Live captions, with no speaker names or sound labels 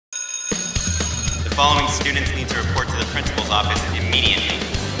The following students need to report to the principal's office immediately.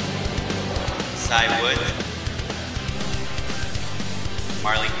 Cy Wood,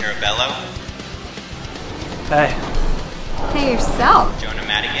 Marley Carabello, Hey. Hey, yourself. Jonah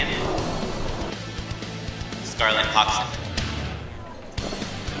Madigan, Scarlet Hoxton,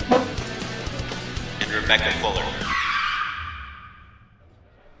 and Rebecca Fuller.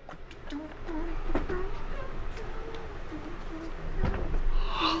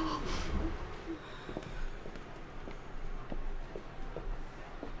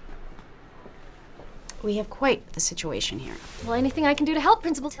 We have quite the situation here. Well, anything I can do to help,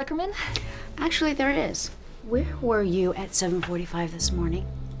 Principal Tuckerman? Actually, there is. Where were you at 7:45 this morning?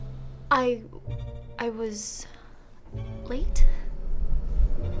 I was late?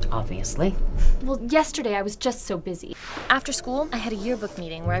 Obviously. Well, yesterday I was just so busy. After school, I had a yearbook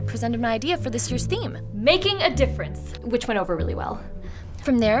meeting where I presented my idea for this year's theme, Making a Difference, which went over really well.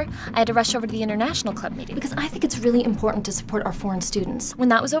 From there, I had to rush over to the International Club meeting because I think it's really important to support our foreign students. When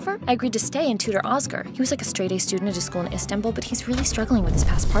that was over, I agreed to stay and tutor Oscar. He was like a straight-A student at a school in Istanbul, but he's really struggling with his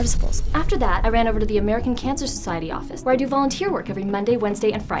past participles. After that, I ran over to the American Cancer Society office, where I do volunteer work every Monday,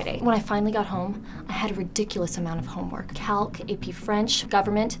 Wednesday, and Friday. When I finally got home, I had a ridiculous amount of homework. Calc, AP French,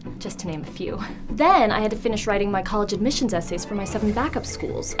 government, just to name a few. Then I had to finish writing my college admissions essays for my 7 backup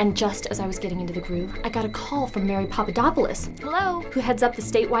schools. And just as I was getting into the groove, I got a call from Mary Papadopoulos, hello, who heads up the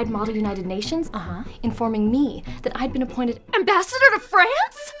statewide Model United Nations, informing me that I'd been appointed ambassador to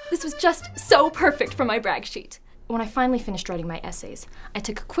France? This was just so perfect for my brag sheet. When I finally finished writing my essays, I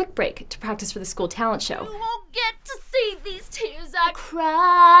took a quick break to practice for the school talent show. You won't get to see these tears I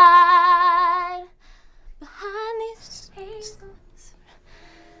cried behind these shades.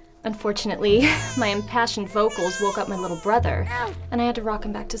 Unfortunately, my impassioned vocals woke up my little brother, and I had to rock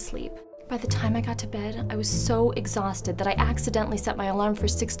him back to sleep. By the time I got to bed, I was so exhausted that I accidentally set my alarm for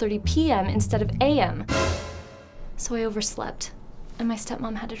 6:30 p.m. instead of a.m. So I overslept, and my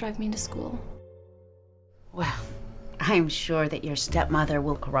stepmom had to drive me into school. Well, I'm sure that your stepmother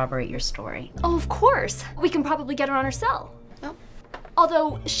will corroborate your story. Oh, of course. We can probably get her on her cell. Oh.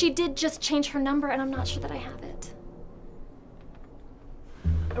 Although, she did just change her number, and I'm not sure that I have it.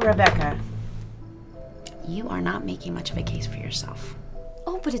 Rebecca, you are not making much of a case for yourself.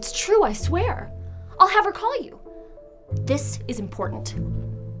 Oh, but it's true, I swear. I'll have her call you. This is important.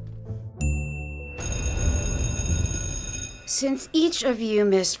 Since each of you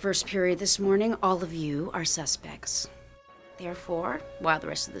missed first period this morning, all of you are suspects. Therefore, while the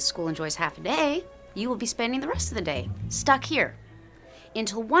rest of the school enjoys half a day, you will be spending the rest of the day stuck here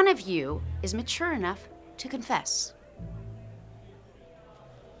until one of you is mature enough to confess.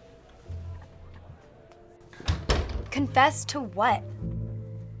 Confess to what?